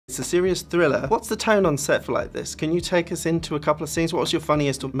It's a serious thriller. What's the tone on set for like this? Can you take us into a couple of scenes? What was your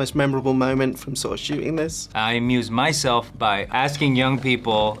funniest or most memorable moment from sort of shooting this? I amuse myself by asking young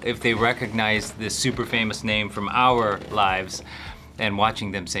people if they recognize this super famous name from our lives and watching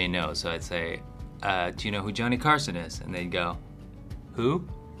them say no. So I'd say, do you know who Johnny Carson is? And they'd go, who?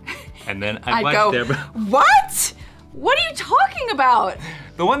 And then I'd watch Debra. What? What are you talking about?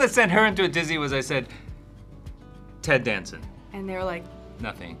 The one that sent her into a dizzy was, I said, Ted Danson. And they were like,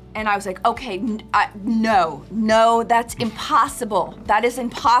 nothing. And I was like, okay, no, that's impossible. That is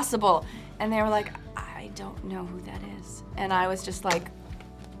impossible. And they were like, I don't know who that is. And I was just like,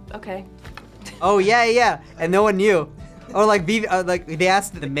 okay. Oh yeah, and no one knew. Or like, they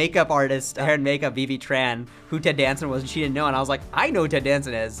asked the makeup artist, hair and makeup, Vivi Tran, who Ted Danson was, and she didn't know, and I was like, I know who Ted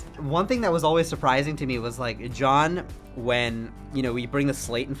Danson is. One thing that was always surprising to me was like, John, when, you know, we bring the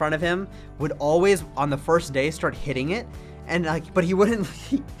slate in front of him, would always, on the first day, start hitting it, and like, but he wouldn't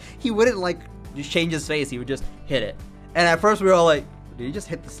like, just change his face, he would just hit it. And at first we were all like, did he just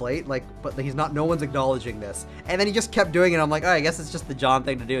hit the slate? Like, but no one's acknowledging this. And then he just kept doing it. I'm like, oh, I guess it's just the John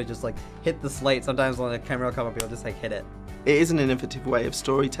thing to do, just like hit the slate. Sometimes when the camera will come up, he'll just like hit it. It is an innovative way of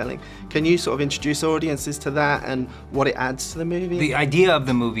storytelling. Can you sort of introduce audiences to that and what it adds to the movie? The idea of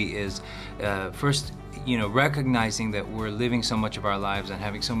the movie is, first, you know, recognizing that we're living so much of our lives and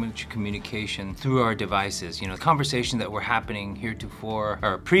having so much communication through our devices. You know, the conversations that were happening heretofore,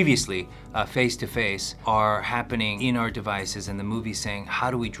 or previously, face to face, are happening in our devices, and the movie's saying, how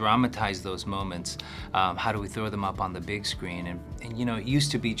do we dramatize those moments? How do we throw them up on the big screen? And you know, it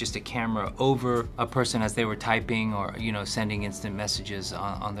used to be just a camera over a person as they were typing or, you know, sending instant messages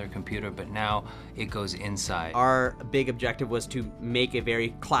on their computer, but now it goes inside. Our big objective was to make a very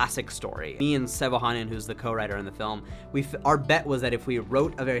classic story. Me and Sevahanan, who's the co-writer in the film, our bet was that if we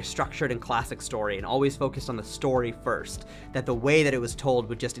wrote a very structured and classic story and always focused on the story first, that the way that it was told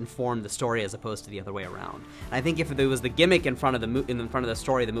would just inform the story as opposed to the other way around. And I think if there was the gimmick in front of the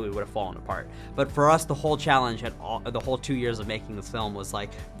story, the movie would have fallen apart. But for us, the whole challenge, the whole 2 years of making this film was like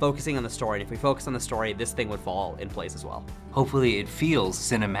focusing on the story. And if we focus on the story, this thing would fall in place as well. Hopefully it feels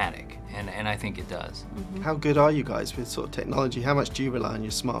cinematic, and I think it does. Mm-hmm. How good are you guys with sort of technology? How much do you rely on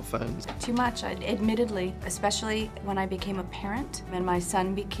your smartphones? Too much, admittedly, especially when I became a parent and my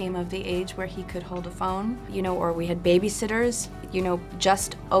son became of the age where he could hold a phone, you know, or we had babysitters, you know,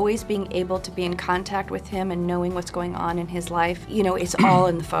 just always being able to be in contact with him and knowing what's going on in his life. You know, it's all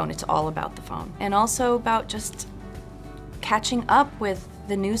in the phone, it's all about the phone. And also about just catching up with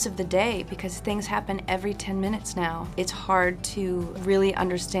the news of the day, because things happen every 10 minutes now. It's hard to really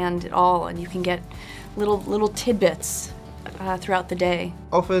understand it all, and you can get little tidbits throughout the day.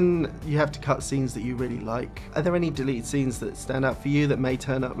 Often you have to cut scenes that you really like. Are there any deleted scenes that stand out for you that may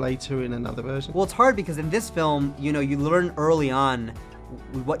turn up later in another version? Well, it's hard because in this film, you know, you learn early on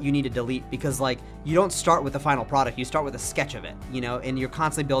what you need to delete, because like, you don't start with the final product, you start with a sketch of it, you know, and you're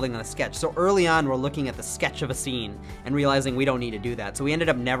constantly building on a sketch. So early on, we're looking at the sketch of a scene and realizing we don't need to do that. So we ended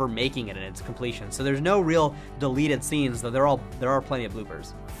up never making it in its completion. So there's no real deleted scenes, though there are plenty of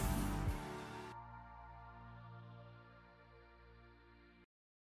bloopers.